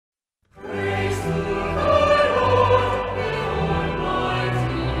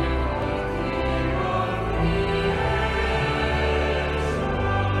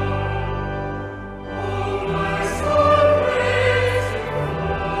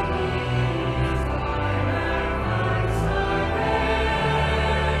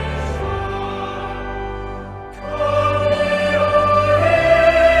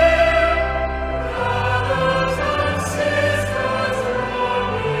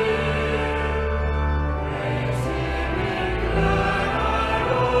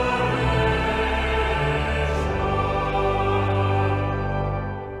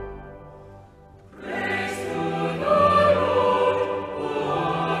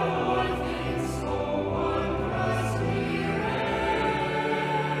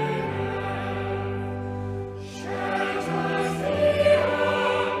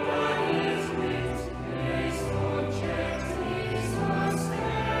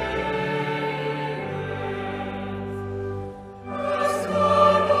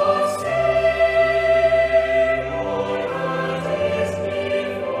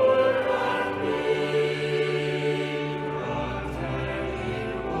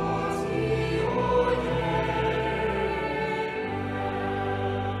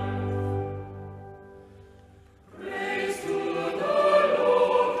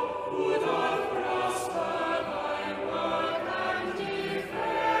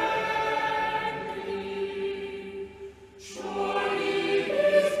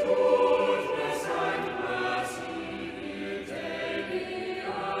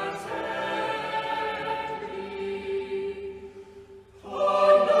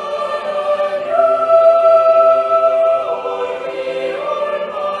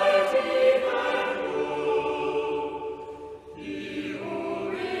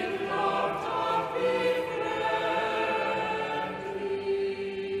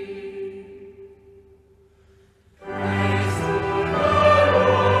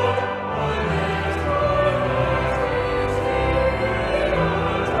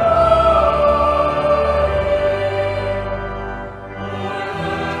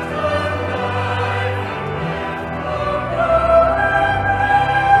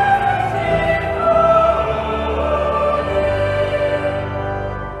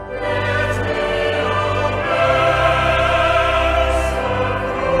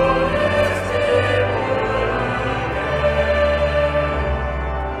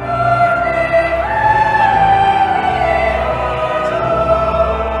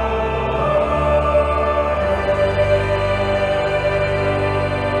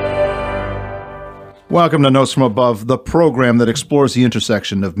Welcome to Notes from Above, the program that explores the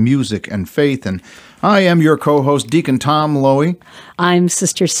intersection of music and faith. And I am your co-host, Deacon Tom Lowy. I'm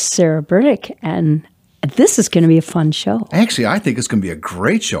Sister Sarah Burdick, and this is going to be a fun show. Actually, I think it's going to be a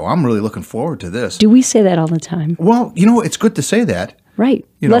great show. I'm really looking forward to this. Do we say that all the time? Well, you know, it's good to say that. Right.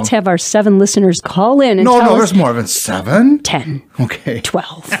 Let's have our 7 listeners call in and tell us. No, there's more than 7. 10. Okay.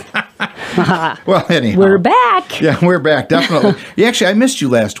 12. Well, anyhow. We're back. Yeah, we're back, definitely. Actually, I missed you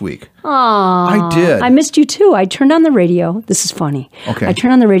last week. Aww. I did. I missed you too. I turned on the radio. This is funny. Okay. I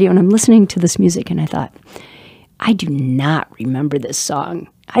turned on the radio and I'm listening to this music and I thought, I do not remember this song.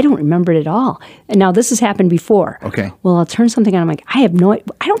 I don't remember it at all. And now this has happened before. Okay. Well, I'll turn something on. I'm like, I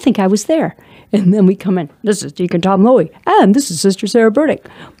don't think I was there. And then we come in. This is Deacon Tom Lowy. And this is Sister Sarah Burdick.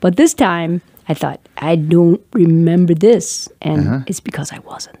 But this time, I thought, I don't remember this. And it's because I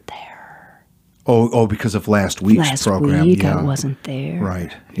wasn't there. Oh, because of last week's program. Last week, yeah. I wasn't there.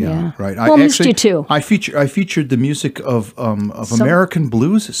 Right. Yeah. Right. Well, I missed you too. I featured the music of American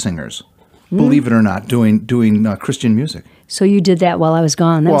blues singers. Believe it or not, doing Christian music. So you did that while I was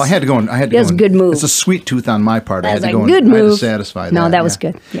gone. I had to go. That's a good move. It's a sweet tooth on my part. That's I had to go. Good move. I had to satisfy that. No, that was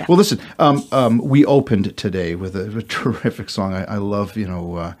good. Yeah. Well, listen. We opened today with a terrific song. I love.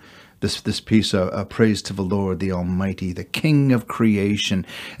 This piece of praise to the Lord, the Almighty, the King of creation,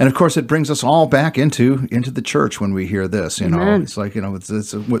 and of course it brings us all back into the church when we hear this. Amen. It's like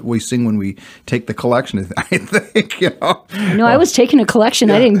it's what we sing when we take the collection. I think. No, I was taking a collection.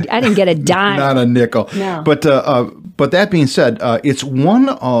 Yeah. I didn't get a dime. Not a nickel. No. But that being said, it's one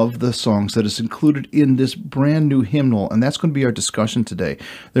of the songs that is included in this brand new hymnal, and that's going to be our discussion today.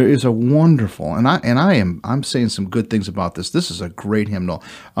 There is a wonderful, and I'm saying some good things about this. This is a great hymnal.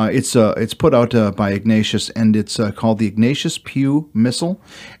 It's put out by Ignatius, and it's called the Ignatius Pew Missal.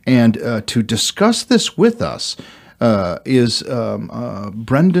 And to discuss this with us is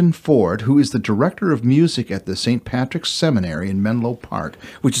Brendon Ford, who is the director of music at the St. Patrick's Seminary in Menlo Park,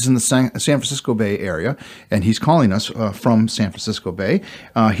 which is in the San Francisco Bay area, and he's calling us from San Francisco Bay.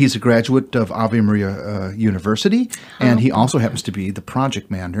 He's a graduate of Ave Maria University, and he also happens to be the project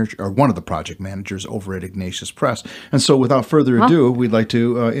manager, or one of the project managers over at Ignatius Press. And so without further ado, we'd like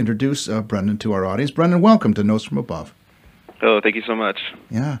to introduce Brendon to our audience. Brendon, welcome to Notes from Above. Oh, thank you so much.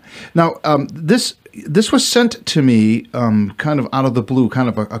 Yeah. Now, this was sent to me kind of out of the blue, kind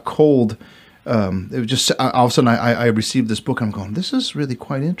of a cold. It was just all of a sudden I received this book. And I'm going, this is really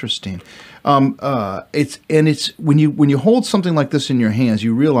quite interesting. It's when you hold something like this in your hands,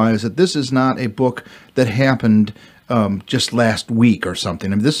 you realize that this is not a book that happened just last week or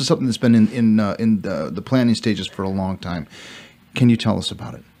something. I mean, this is something that's been in the planning stages for a long time. Can you tell us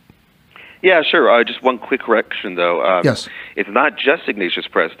about it? Yeah, sure. Just one quick correction, though. Yes. It's not just Ignatius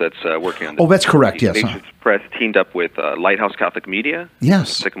Press that's working on this. Oh, that's correct, yes. Ignatius Press teamed up with Lighthouse Catholic Media in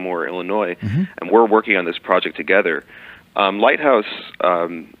Sycamore, Illinois, and we're working on this project together. Lighthouse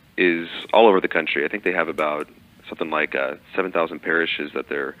is all over the country. I think they have about something like 7,000 parishes that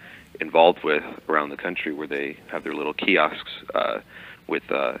they're involved with around the country where they have their little kiosks with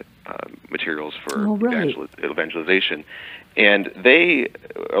materials for evangelization. And they,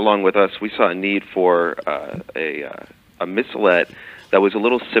 along with us, we saw a need for a missalette that was a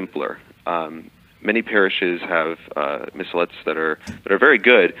little simpler. Many parishes have missalettes that are very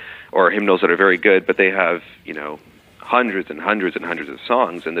good, or hymnals that are very good, but they have hundreds and hundreds and hundreds of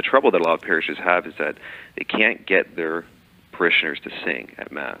songs. And the trouble that a lot of parishes have is that they can't get their parishioners to sing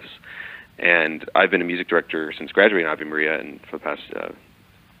at Mass. And I've been a music director since graduating Ave Maria, and for the past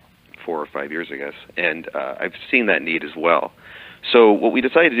 4 or 5 years, I guess, and I've seen that need as well. So what we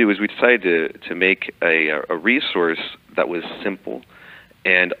decided to do is we decided to make a resource that was simple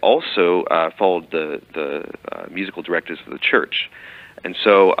and also followed the musical directives of the church. And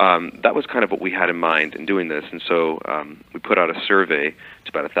so that was kind of what we had in mind in doing this. And so we put out a survey to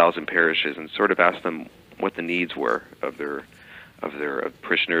about 1,000 parishes and sort of asked them what the needs were of their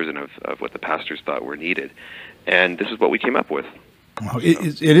parishioners and of what the pastors thought were needed. And this is what we came up with. Well,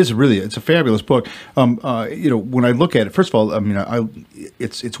 it's a fabulous book. When I look at it, first of all, I mean,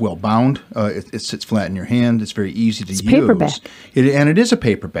 it's well bound. It sits flat in your hand. It's very easy to use. Paperback. And it is a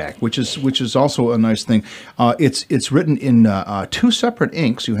paperback, which is also a nice thing. It's written in 2 separate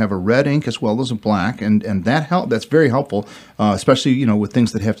inks. You have a red ink as well as a black, and that's very helpful, especially with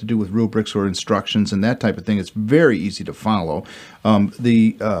things that have to do with rubrics or instructions and that type of thing. It's very easy to follow.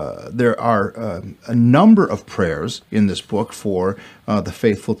 There are a number of prayers in this book for the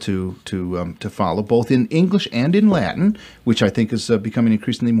faithful to follow, both in English and in Latin, which I think is becoming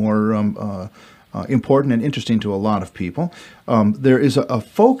increasingly more important and interesting to a lot of people. There is a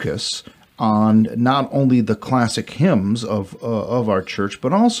focus on not only the classic hymns of our church,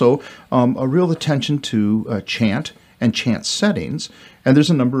 but also a real attention to chant and chant settings. And there's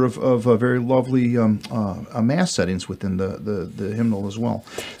a number of very lovely mass settings within the hymnal as well.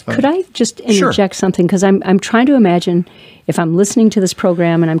 Could I just interject something? Because I'm trying to imagine, if I'm listening to this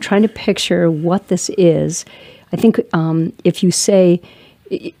program and I'm trying to picture what this is, I think if you say,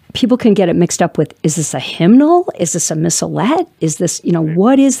 people can get it mixed up with, is this a hymnal? Is this a missalette? Is this,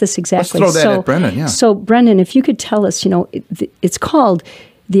 what is this exactly? Let's throw that at Brendon, yeah. So, Brendon, if you could tell us, it's called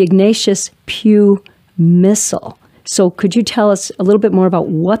the Ignatius Pew Missal. So could you tell us a little bit more about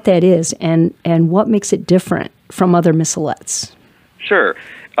what that is and what makes it different from other missalettes? Sure.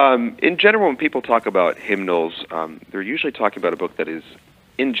 In general, when people talk about hymnals, they're usually talking about a book that is,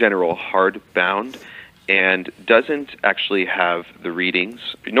 in general, hardbound and doesn't actually have the readings,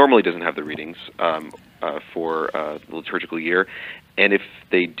 normally doesn't have the readings for the liturgical year. And if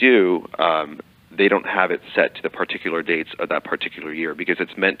they do, they don't have it set to the particular dates of that particular year because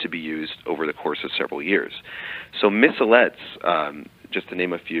it's meant to be used over the course of several years. So missalettes, just to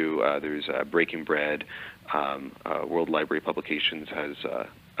name a few, there's Breaking Bread, World Library Publications has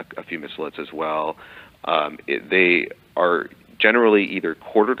a few missalettes as well. They are generally either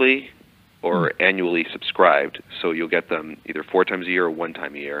quarterly or annually subscribed, so you'll get them either 4 times a year or 1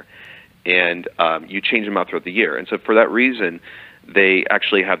 time a year, and you change them out throughout the year. And so for that reason, they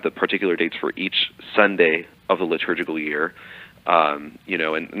actually have the particular dates for each Sunday of the liturgical year, and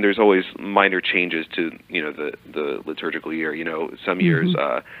there's always minor changes to the liturgical year. Some years,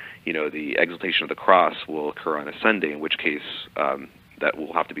 the Exaltation of the Cross will occur on a Sunday, in which case that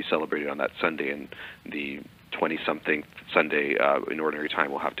will have to be celebrated on that Sunday, and the 20-something Sunday in ordinary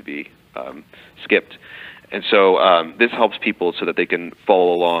time will have to be skipped. And so this helps people so that they can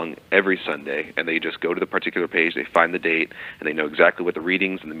follow along every Sunday, and they just go to the particular page, they find the date, and they know exactly what the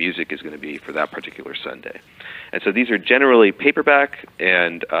readings and the music is going to be for that particular Sunday. And so these are generally paperback,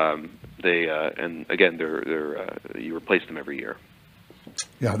 and and again, they're you replace them every year.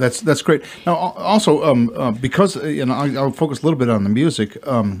 Yeah, that's great. Now, also because I'll focus a little bit on the music.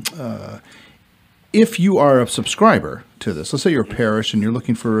 If you are a subscriber to this, let's say you're a parish and you're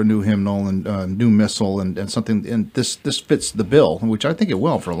looking for a new hymnal and new missal and something, and this fits the bill, which I think it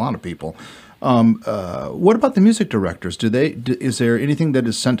will for a lot of people. What about the music directors? Is there anything that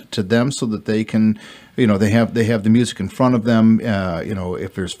is sent to them so that they can, they have the music in front of them?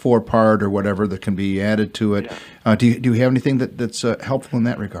 If there's 4-part or whatever that can be added to it. Yeah. Do you have anything that's helpful in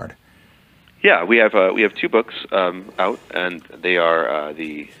that regard? Yeah, we have 2 books out, and they are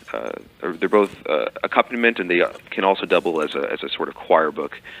they're both accompaniment, and they can also double as a sort of choir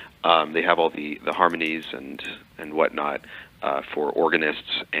book. They have all the harmonies and whatnot for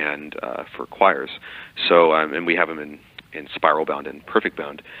organists and for choirs. So and we have them in spiral bound and perfect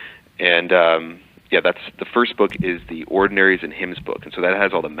bound, and that's the first book is the Ordinaries and Hymns book, and so that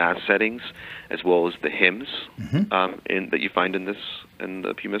has all the mass settings as well as the hymns that you find in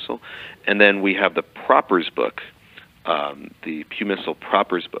the Pew Missal. And then we have the Propers book, the Pew Missal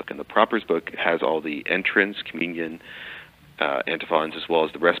Propers book, and the Propers book has all the entrance, communion, antiphons, as well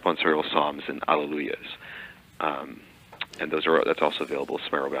as the responsorial psalms and alleluias. And that's also available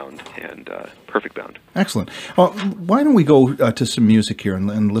spiral bound and perfect bound. Excellent. Well, why don't we go to some music here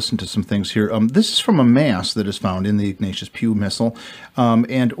and listen to some things here? This is from a mass that is found in the Ignatius Pew Missal,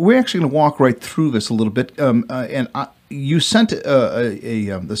 and we're actually going to walk right through this a little bit. You sent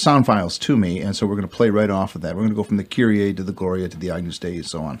the sound files to me, and so we're going to play right off of that. We're going to go from the Kyrie to the Gloria to the Agnus Dei and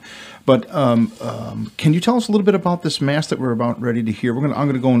so on. But can you tell us a little bit about this mass that we're about ready to hear? I'm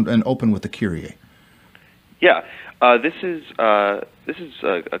going to go and open with the Kyrie. Yeah. This is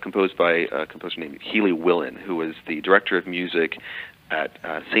composed by a composer named Healey Willan, who was the director of music at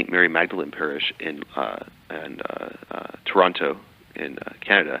St. Mary Magdalene Parish in Toronto, in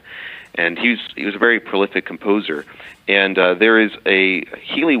Canada, and he was a very prolific composer. And there is a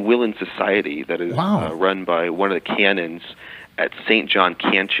Healey Willan Society that is run by one of the canons at St. John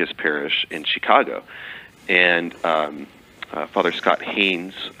Cantius Parish in Chicago, and Father Scott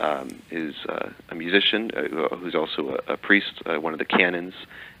Haynes is a musician who's also a priest, one of the canons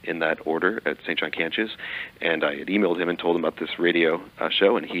in that order at St. John Cantius, and I had emailed him and told him about this radio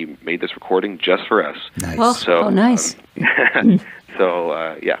show, and he made this recording just for us. Nice. Well, so, nice.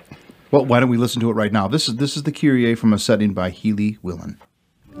 Yeah. Well, why don't we listen to it right now? This is the Kyrie from a setting by Healey Willan.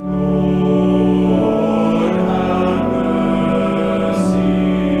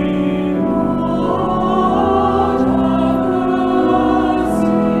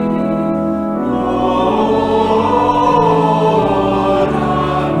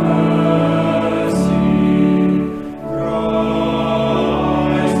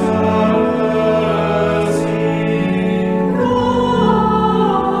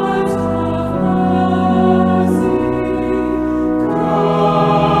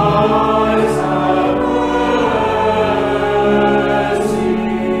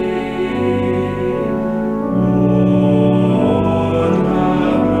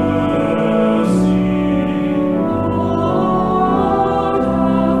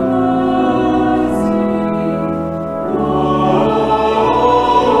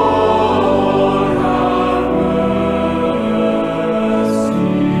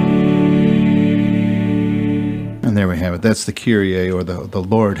 have it. That's the Kyrie, or the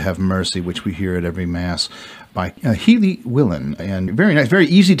Lord have mercy, which we hear at every Mass by Healey Willan. And very nice, very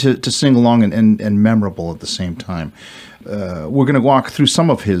easy to sing along and memorable at the same time. We're going to walk through some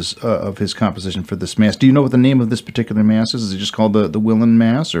of his composition for this Mass. Do you know what the name of this particular Mass is? Is it just called the Willan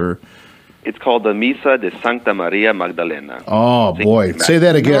Mass, or...? It's called the Missa de Sancta Maria Magdalena. Oh, boy. Say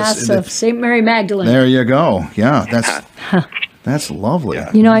that again. Mass of St. Mary Magdalene. There you go. Yeah, that's lovely.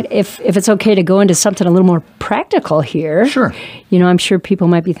 Yeah. You know, if it's okay to go into something a little more practical here. Sure. You know, I'm sure people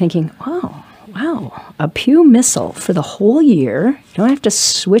might be thinking, wow, a pew missal for the whole year. You don't have to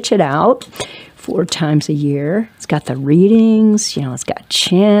switch it out 4 times a year. It's got the readings, it's got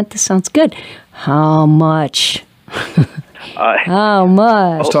chant. This sounds good. How much? How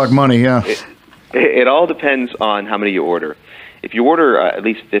much? Let's talk money, yeah. It all depends on how many you order. If you order at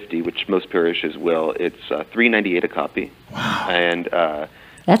least 50, which most parishes will, it's $3.98 a copy. Wow. And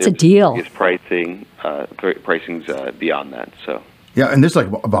that's a deal. Pricing's beyond that, so. Yeah, and there's like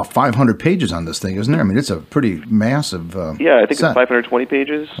about 500 pages on this thing, isn't there? I mean, it's a pretty massive yeah, I think set. It's 520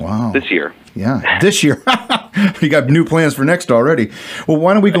 pages. Wow. This year. Yeah, this year. You got new plans for next already. Well,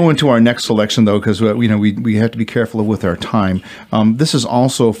 why don't we go into our next selection, though, because we have to be careful with our time. This is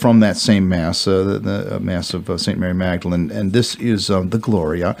also from that same Mass, the Mass of St. Mary Magdalene, and this is the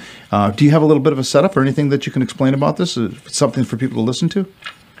Gloria. Do you have a little bit of a setup or anything that you can explain about this? Something for people to listen to?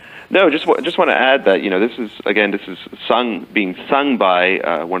 No, just want to add that this is being sung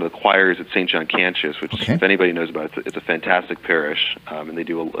by one of the choirs at St. John Cantius, which if anybody knows about it, it's a fantastic parish, and they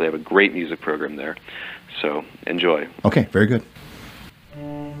have a great music program there. So enjoy. Okay, very good.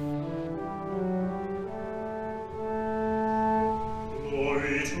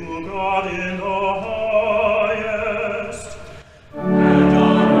 Glory to God in the highest.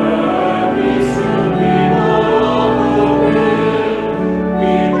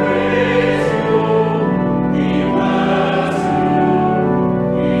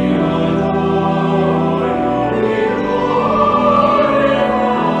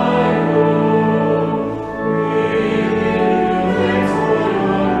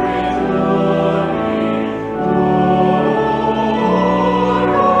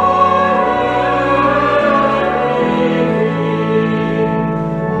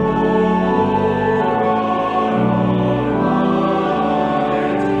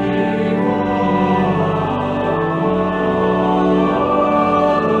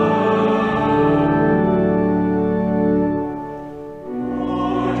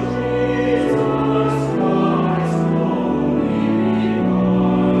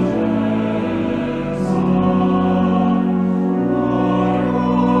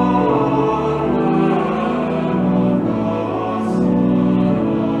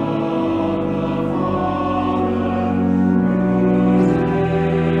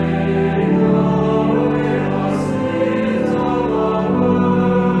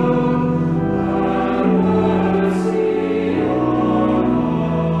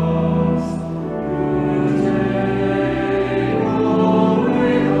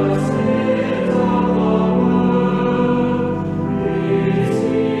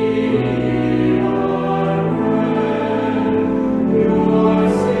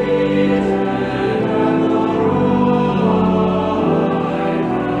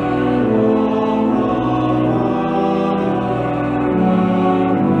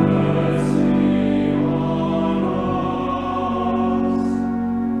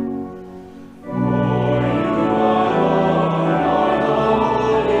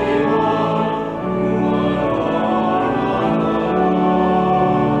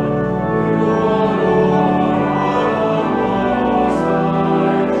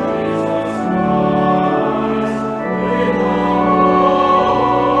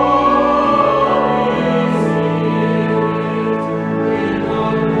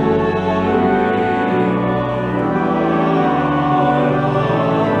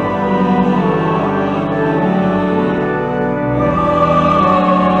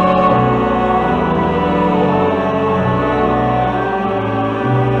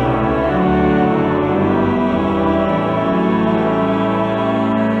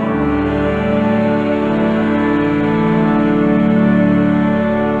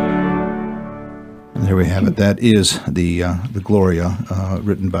 That is the Gloria,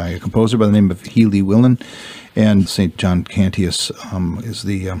 written by a composer by the name of Healey Willan, and St. John Cantius is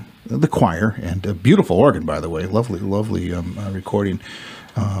the choir, and a beautiful organ, by the way, lovely recording.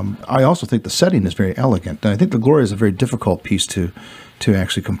 I also think the setting is very elegant. I think the Gloria is a very difficult piece to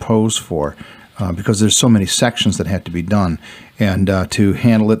actually compose for. because there's so many sections that have to be done. And to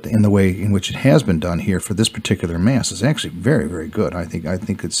handle it in the way in which it has been done here for this particular Mass is actually very, very good. I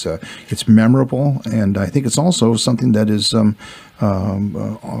think it's memorable, and I think it's also something that is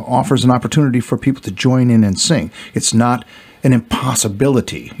offers an opportunity for people to join in and sing. It's not an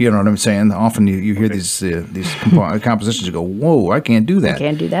impossibility. You know what I'm saying? Often you hear these compositions, you go, whoa, I can't do that. I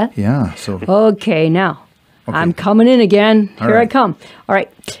can't do that? Yeah. So Okay, now, I'm coming in again. Here I come. All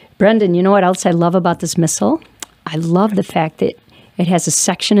right. Brendon, you know what else I love about this missal? I love the fact that it has a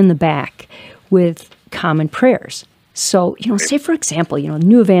section in the back with common prayers. So, say for example,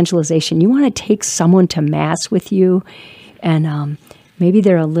 new evangelization, you want to take someone to Mass with you, and maybe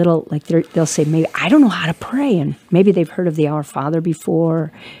they're a little, they'll say, maybe, I don't know how to pray, and maybe they've heard of the Our Father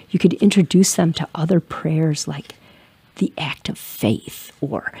before. You could introduce them to other prayers like the act of faith,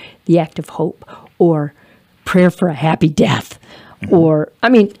 or the act of hope, or prayer for a happy death, or,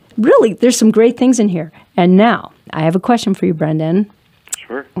 really, there's some great things in here. And now, I have a question for you, Brendon.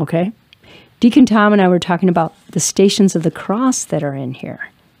 Sure. Okay. Deacon Tom and I were talking about the Stations of the Cross that are in here,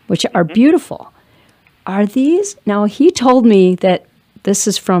 which are beautiful. Are these? Now, he told me that this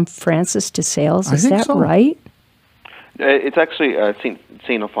is from Francis de Sales. Is that right? It's actually St.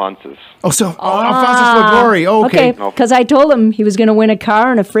 Alphonsus. Alphonsus Liguori. Okay. Because I told him he was going to win a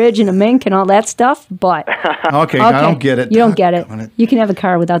car and a fridge and a mink and all that stuff, but... Okay, I don't get it. You don't get it. You can have a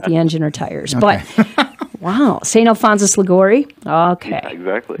car without the engine or tires, but... Wow, St. Alphonsus Liguori. Okay. Yeah,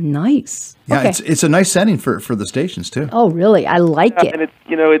 exactly. Nice. Yeah, okay. It's a nice setting for the stations too. Oh, really? I like it. And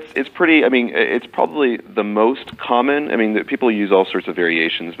it's pretty. It's probably the most common. People use all sorts of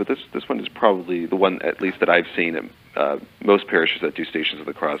variations, but this one is probably the one, at least that I've seen at most parishes that do Stations of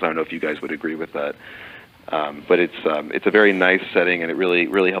the Cross. I don't know if you guys would agree with that. But it's a very nice setting, and it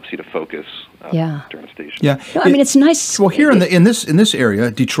really helps you to focus during station. Yeah, no, it's nice. Well, here in this area,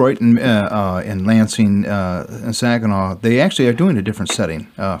 Detroit and Lansing and Saginaw, they actually are doing a different setting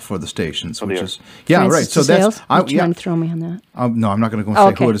for the stations, which is right. So that's you're trying to throw me on that. No, I'm not going to go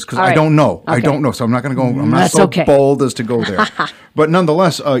and say who it is because I don't know. Okay. I don't know, so I'm not going to go. I'm not so bold as to go there. But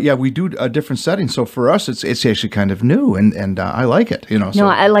nonetheless, we do a different setting. So for us, it's actually kind of new, and I like it. No,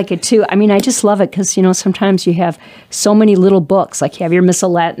 I like it too. I just love it because sometimes you have so many little books. Like you have your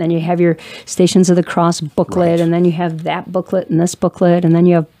Missalette, and then you have your Stations of the Cross booklet, and then you have that booklet and this booklet, and then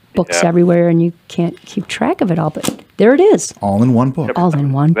you have books everywhere, and you can't keep track of it all. But there it is, all in one book. All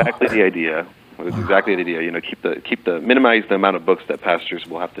in one. Exactly the idea. It's exactly the idea. Minimize the amount of books that pastors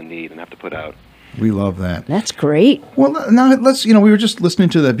will have to need and have to put out. We love that. That's great. Well, now let's, we were just listening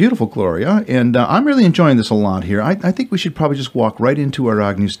to that beautiful Gloria, and I'm really enjoying this a lot here. I think we should probably just walk right into our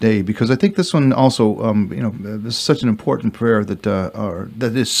Agnus Dei, because I think this one also, this is such an important prayer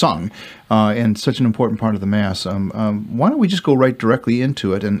that is sung, and such an important part of the Mass. Why don't we just go right directly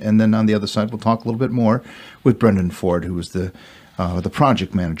into it, and then on the other side we'll talk a little bit more with Brendon Ford, who is the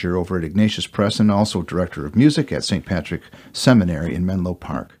project manager over at Ignatius Press and also director of music at St. Patrick Seminary in Menlo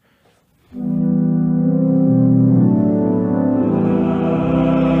Park.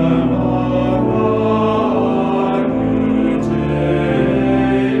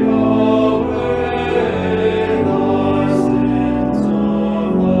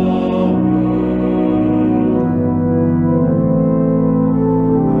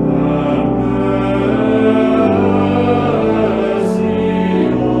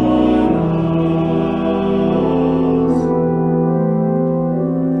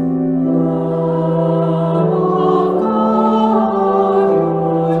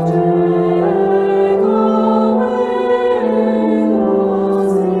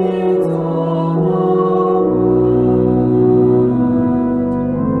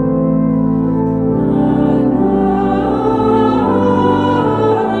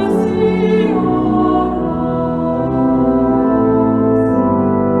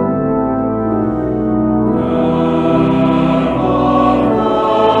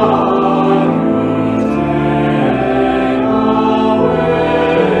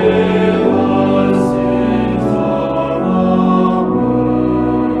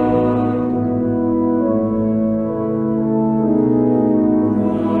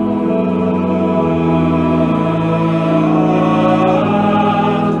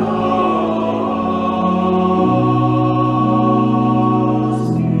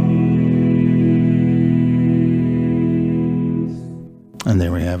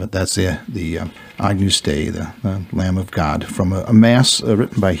 we have it. That's the Agnus Dei, the Lamb of God, from a Mass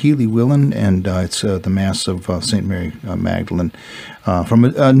written by Healey Willan, and it's the Mass of St. Mary Magdalene, from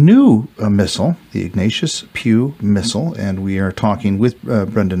a new Missal, the Ignatius Pew Missal, and we are talking with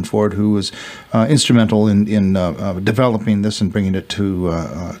Brendon Ford, who was instrumental in developing this and bringing it to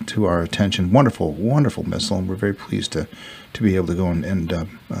our attention. Wonderful, wonderful Missal, and we're very pleased to be able to go and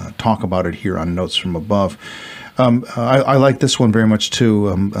talk about it here on Notes from Above. I like this one very much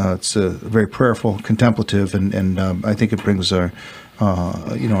too. It's very prayerful, contemplative, and I think it brings our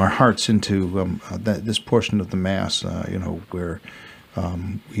hearts into this portion of the Mass. Where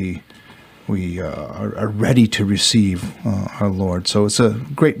we are ready to receive our Lord. So it's a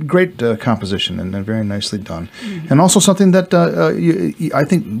great composition and very nicely done, and also something that I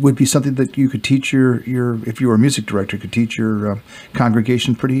think would be something that you could teach your if you were a music director, could teach your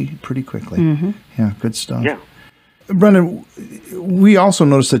congregation pretty quickly. Mm-hmm. Yeah, good stuff. Yeah. Brendon, we also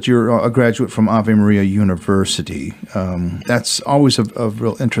noticed that you're a graduate from Ave Maria University. That's always of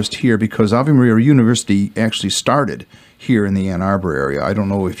real interest here because Ave Maria University actually started here in the Ann Arbor area. I don't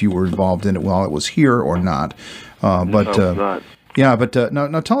know if you were involved in it while it was here or not. No, not. Yeah, but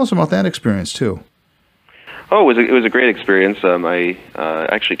now tell us about that experience too. Oh, it was a great experience. I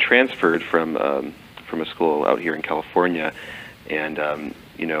actually transferred from a school out here in California, and I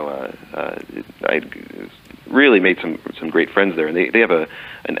really made some great friends there, and they have an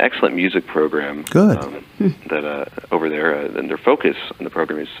excellent music program. Good. That over there, and their focus on the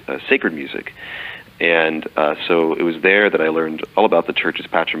program is sacred music, and so it was there that I learned all about the Church's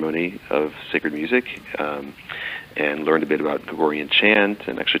patrimony of sacred music, and learned a bit about Gregorian chant,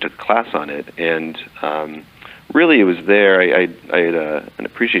 and actually took a class on it. And really, it was there. I had an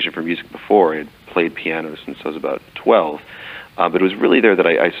appreciation for music before. I had played piano since I was about 12. But it was really there that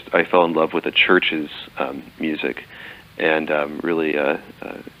I fell in love with the Church's music, and really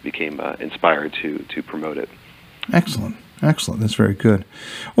became inspired to promote it. Excellent. That's very good.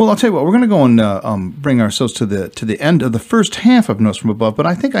 Well, I'll tell you what, we're going to go and bring ourselves to the end of the first half of Notes from Above, but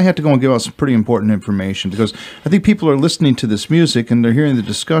I think I have to go and give out some pretty important information because I think people are listening to this music and they're hearing the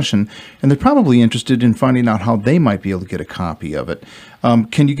discussion, and they're probably interested in finding out how they might be able to get a copy of it.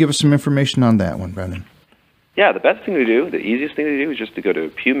 Can you give us some information on that one, Brendon? Yeah, the best thing to do, the easiest thing to do, is just to go to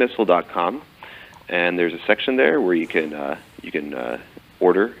pewmissal.com, and there's a section there where you can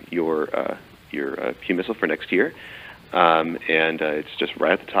order your Pew Missal for next year, and it's just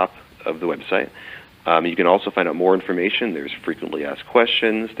right at the top of the website. You can also find out more information. There's frequently asked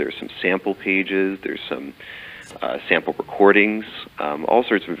questions. There's some sample pages. There's some sample recordings. All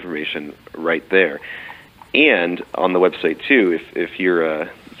sorts of information right there. And on the website too, if you're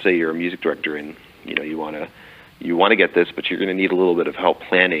say you're a music director and you want to get this, but you're going to need a little bit of help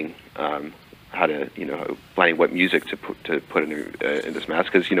planning how to planning what music to put in this Mass,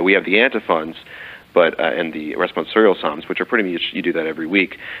 because we have the antiphons, but and the responsorial psalms, which are pretty much, you do that every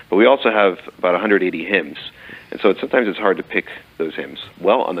week, but we also have about 180 hymns, and so sometimes it's hard to pick those hymns.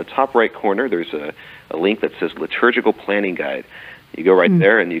 Well, on the top right corner, there's a link that says Liturgical Planning Guide. You go right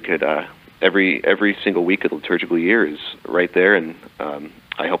there, and you could every single week of the liturgical year is right there, and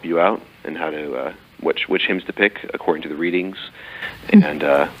I help you out in how to which hymns to pick according to the readings, and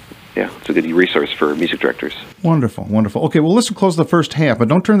it's a good resource for music directors. Wonderful. Okay, well, let's close the first half, but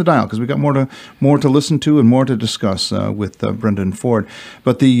don't turn the dial because we got more to listen to and more to discuss with Brendon Ford.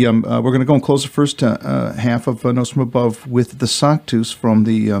 But we're going to go and close the first half of Notes from Above with the Sanctus from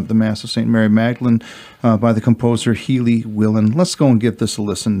the Mass of St. Mary Magdalene by the composer Healey Willan. Let's go and give this a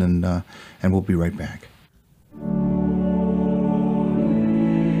listen, and we'll be right back.